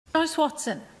Joyce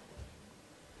Watson.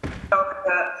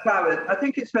 I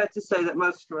think it's fair to say that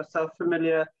most of us are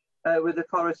familiar with the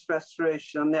forest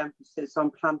restoration and the emphasis on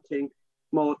planting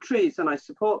more trees, and I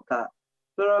support that.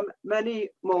 There are many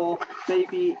more,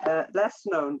 maybe less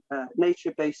known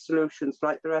nature-based solutions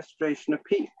like the restoration of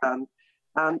peatland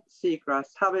and seagrass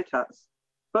habitats.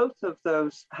 Both of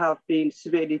those have been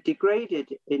severely degraded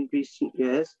in recent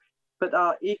years, but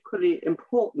are equally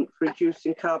important for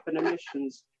reducing carbon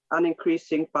emissions and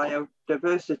increasing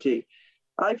biodiversity.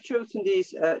 I've chosen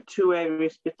these two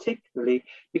areas particularly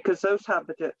because those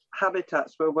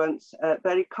habitats were once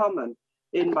very common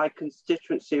in my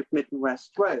constituency of Mid and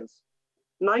West Wales.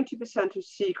 90% of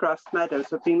seagrass meadows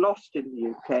have been lost in the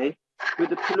UK,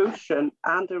 with the pollution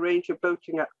and a range of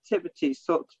boating activities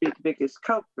thought to be the biggest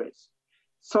culprits.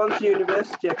 Swansea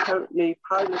University are currently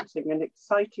piloting an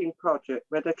exciting project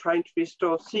where they're trying to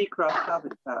restore seagrass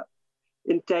habitat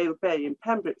in Dale Bay in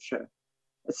Pembrokeshire.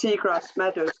 Seagrass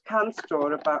meadows can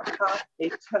store about half a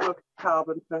tonne of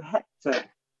carbon per hectare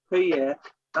per year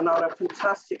and are a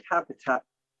fantastic habitat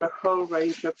for a whole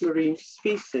range of marine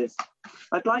species.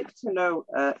 I'd like to know,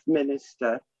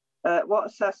 Minister, what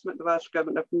assessment the Welsh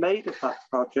Government have made of that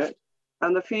project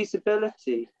and the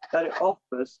feasibility that it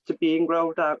offers to being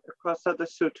rolled out across other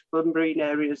suitable marine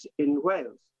areas in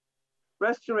Wales.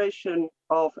 Restoration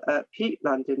of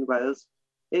peatland in Wales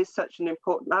is such an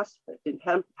important aspect in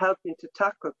helping to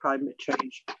tackle climate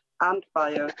change and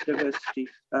biodiversity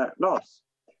loss.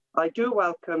 I do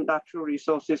welcome Natural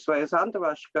Resources Wales and the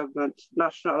Welsh Government's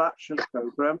National Action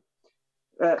Programme,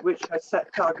 which has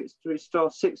set targets to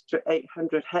restore 600 to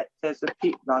 800 hectares of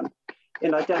peatland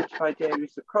in identified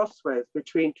areas across Wales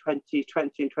between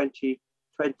 2020 and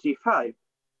 2025.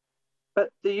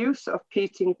 But the use of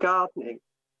peat in gardening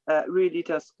really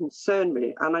does concern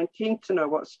me, and I'm keen to know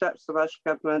what steps the Welsh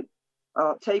Government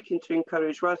are taking to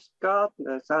encourage Welsh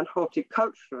gardeners and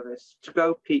horticulturalists to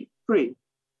go peat-free.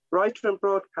 Writer and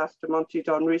broadcaster Monty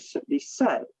Don recently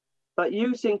said that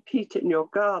using peat in your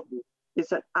garden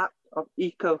is an act of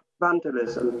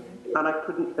eco-vandalism, and I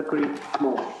couldn't agree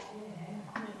more.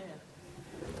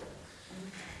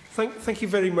 Thank you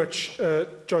very much,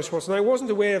 Joyce Watson. I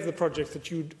wasn't aware of the project that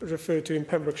you referred to in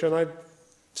Pembrokeshire, and it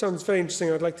sounds very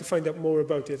interesting. I'd like to find out more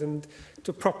about it and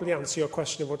to properly answer your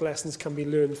question of what lessons can be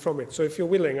learned from it. So if you're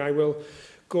willing, I will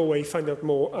go away, find out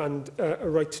more and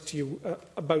write to you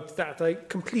about that. I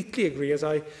completely agree, as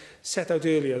I set out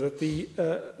earlier, that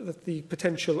the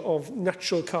potential of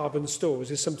natural carbon stores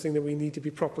is something that we need to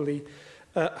be properly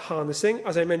harnessing.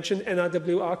 As I mentioned,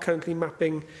 NRW are currently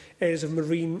mapping areas of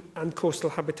marine and coastal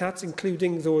habitats,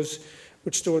 including those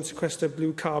which store and sequester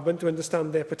blue carbon, to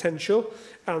understand their potential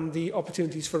and the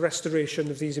opportunities for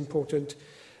restoration of these important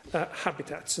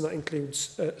habitats, and that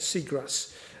includes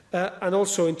seagrass. And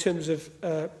also in terms of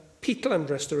peatland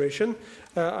restoration,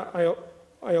 I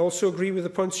also agree with the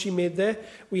points she made there.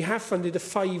 We have funded a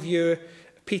 5-year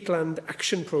peatland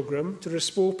action programme to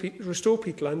restore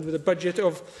peatland with a budget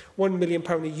of £1 million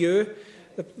a year.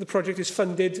 The project is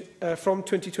funded from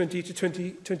 2020 to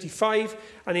 2025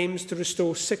 and aims to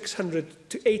restore 600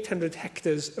 to 800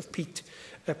 hectares of peat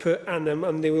per annum,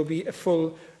 and there will be a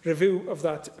full review of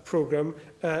that programme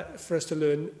for us to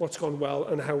learn what's gone well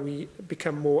and how we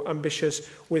become more ambitious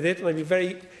with it. And I'd be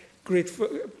very grateful,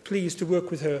 pleased to work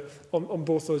with her on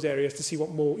both those areas to see what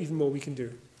even more we can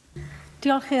do.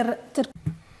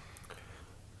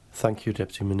 Thank you,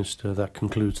 Deputy Minister. That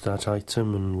concludes that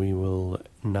item, and we will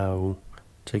now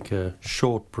take a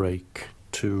short break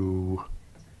to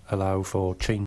allow for change.